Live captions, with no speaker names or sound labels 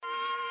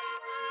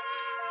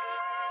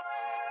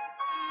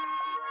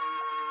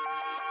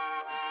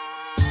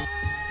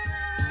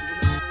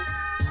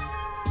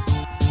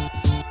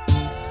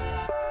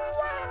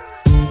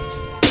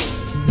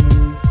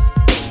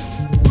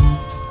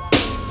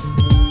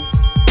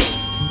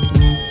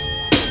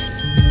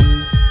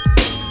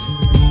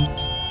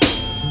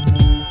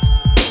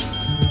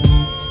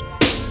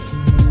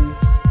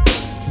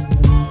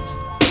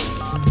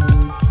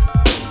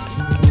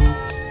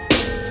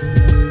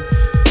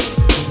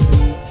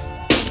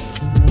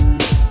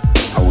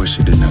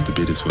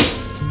this way.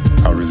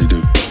 I really do.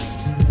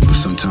 But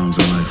sometimes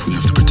in life we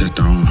have to protect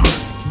our own heart,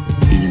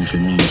 even if it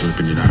means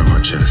ripping it out of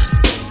our chest.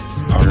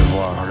 Au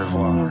revoir, au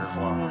revoir, au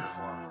revoir, au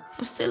revoir.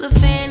 I'm still a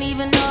fan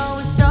even though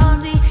it's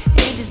salty.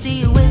 Hate to see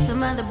you with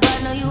some other,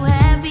 but know you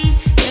happy.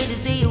 Hate to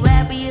see you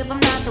happy if I'm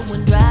not the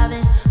one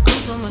driving. I'm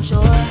so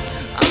mature,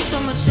 I'm so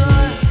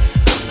mature,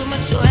 I'm so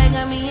mature. I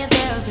got me a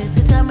therapist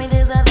to tell me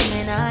there's other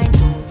men I ain't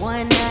doing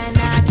one night.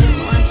 I just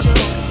want you.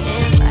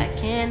 If I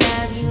can't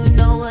have you,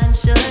 no one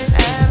should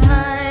have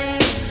mine.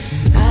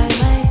 I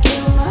might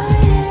kill my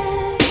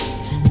ex,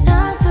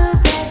 not the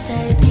best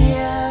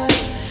idea.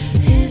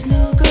 His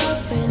new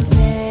girlfriend's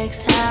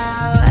next,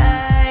 how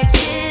I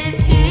get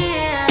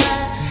here.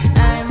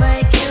 I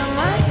might kill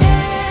my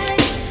ex,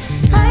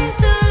 I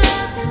still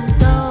love him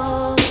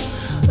though.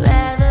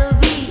 Rather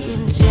be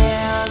in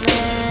jail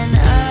than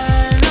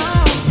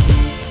alone.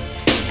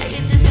 I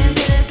get the sense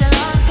that it's a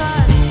lost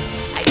cause.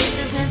 I get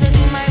the sense that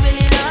you might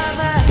really love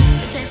her.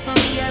 This text gon'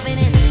 be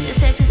evidence, this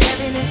text is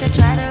evidence. I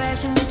try to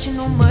ration with you,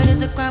 no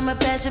murder's a crime of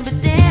passion.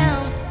 But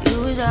damn,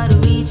 you was out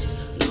of reach.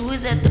 You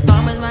was at the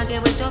farmer's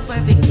market with your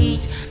perfect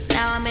peach.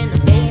 Now I'm in the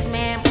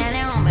basement,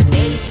 planning on my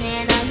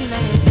basement. Now you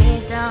lay your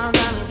face down,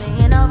 got me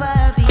singing over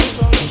a beat. I'm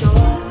so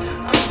mature,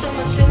 I'm so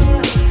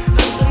mature,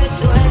 I'm so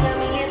mature. I got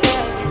me a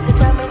therapist to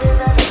tell me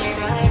there's other men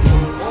right.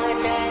 One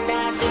night,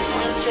 I just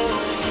want you.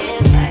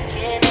 If I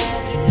can't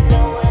have you,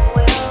 no one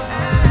will.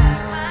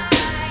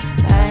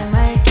 I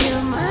might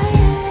kill my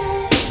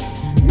ex,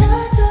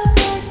 not the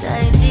best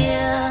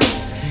idea.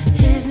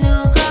 His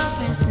new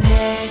girlfriend's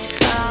next,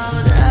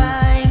 how'd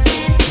I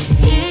get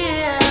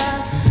here?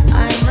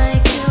 I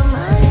might kill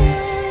my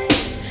ex,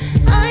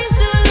 I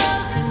still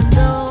love him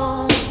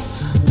though.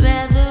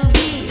 Rather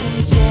be in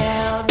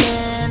jail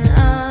than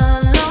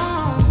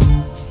alone.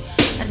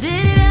 I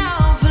did it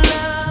all for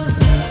love,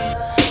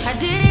 I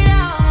did it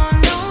all on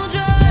no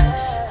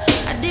drugs.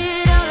 I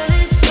did all of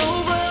this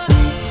sober,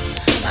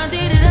 I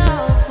did it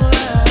all for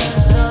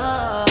us.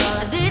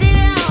 I did it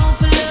all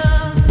for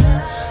love,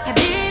 I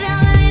did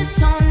all of this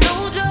on no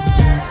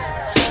drugs.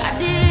 I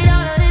did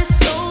all of this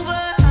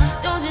sober,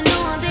 don't you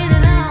know I did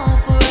it all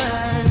for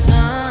us.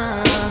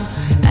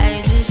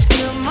 I just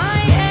killed my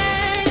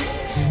ex,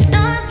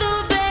 not the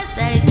best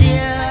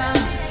idea.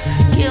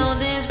 Killed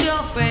his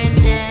girlfriend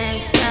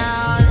next,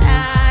 how'd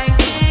I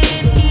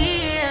get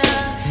here?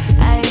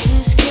 I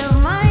just killed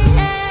my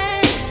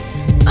ex,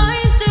 I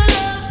still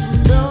love him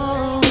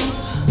though.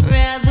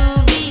 Rather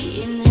be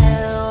in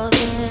hell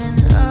than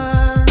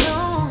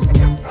alone.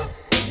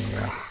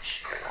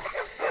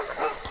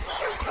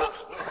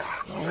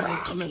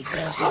 Come in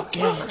fast as you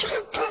can.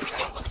 Just bring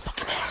your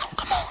motherfucking ass on.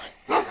 Come on.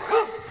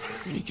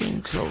 We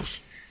getting close.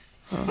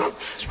 Huh?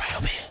 It's right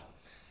up here.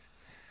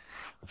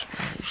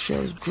 You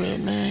sure it's great,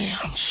 man?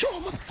 I'm sure,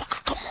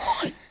 motherfucker. Come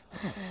on.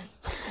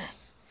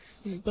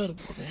 You better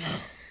fucking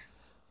help.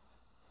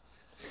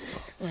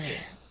 Fuck,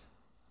 man.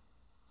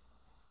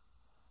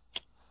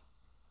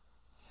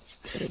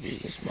 This better be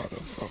this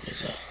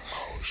motherfucker's ass.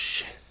 Oh,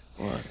 shit.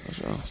 What? What's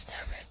wrong? What's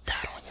that red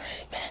dot on your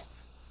head, man?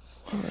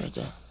 What red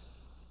dot?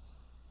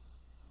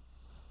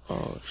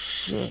 Oh,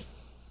 shit.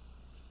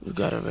 You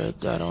got a red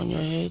dot on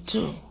your head,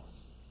 too.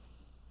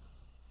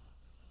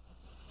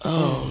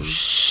 Oh,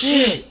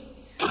 shit.